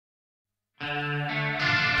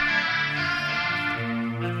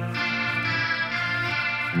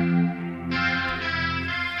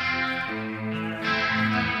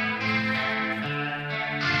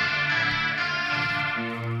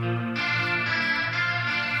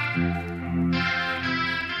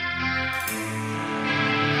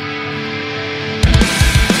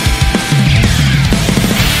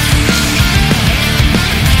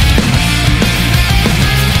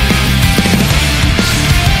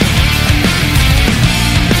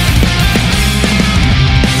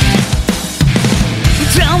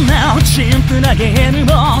シンプルなゲーム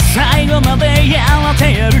も最後までやっ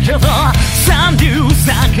てやるけど、三流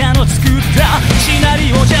作家の作ったシナ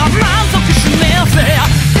リオじゃ満足しねえぜ。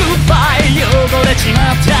グッバイ汚れち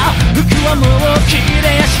まった服はもう着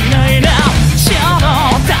れやしないな。シャド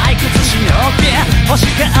ウ退屈しのって欲し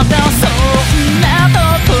かったそんなと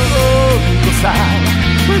こさ、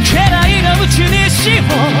家来のうちにしよう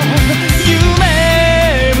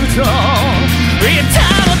夢ぶと言った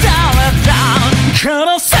の誰だ。こ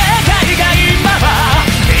の世界が今は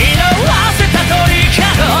色あせた鳥か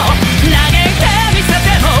ご投げてみせ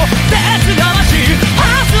ても鉄がまし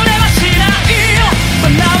外れはしないよ。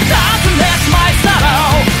 But now doesn't let my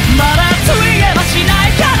sorrow まだついえばしな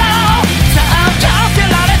いからさあ助け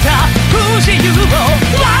られた不自由を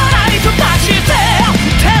笑いと出して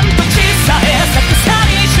天と地さえ逆さ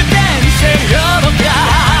にしてみせようのか。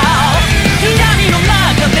闇の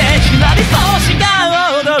中でひまり星が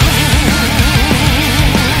踊る。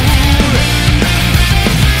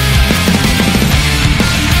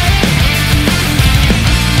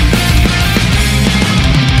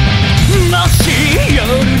夜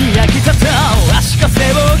に焼き立った足かせ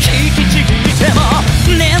を引きちぎっても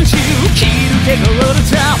年中着るけゴール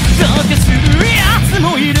ドどけするやつ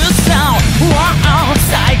もいるさ。Wow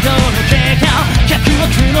最高の景観100億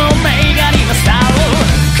の名画にはさ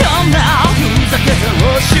こんなふざけた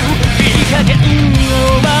報酬いい加減終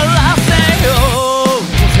わらせよう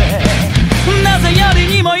ぜ。なぜより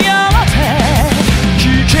にもよって聞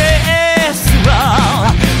けすは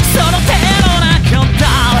その手の中だ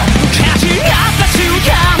勝ち合った瞬間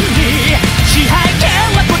に支配権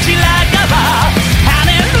はこちら側跳ね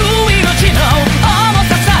る命の重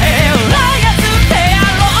ささえ操ってや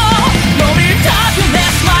ろう。伸びたくね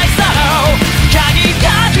すまいさろ鍵が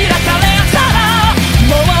開かれたら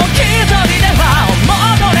もう一人では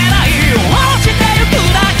戻れない落ちてゆく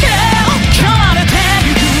だけ噛まれて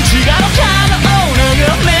ゆく血がの体を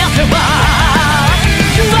眺めては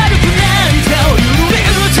悪くない手をゆり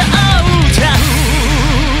歌う歌う。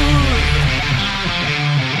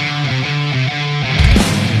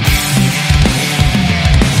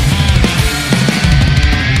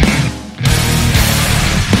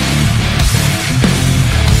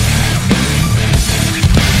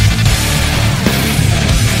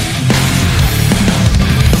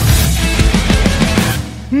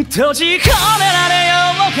閉じ込められよ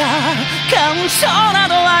うが干渉な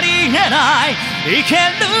どありえない。行け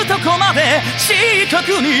るとこまで四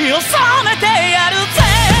国に収め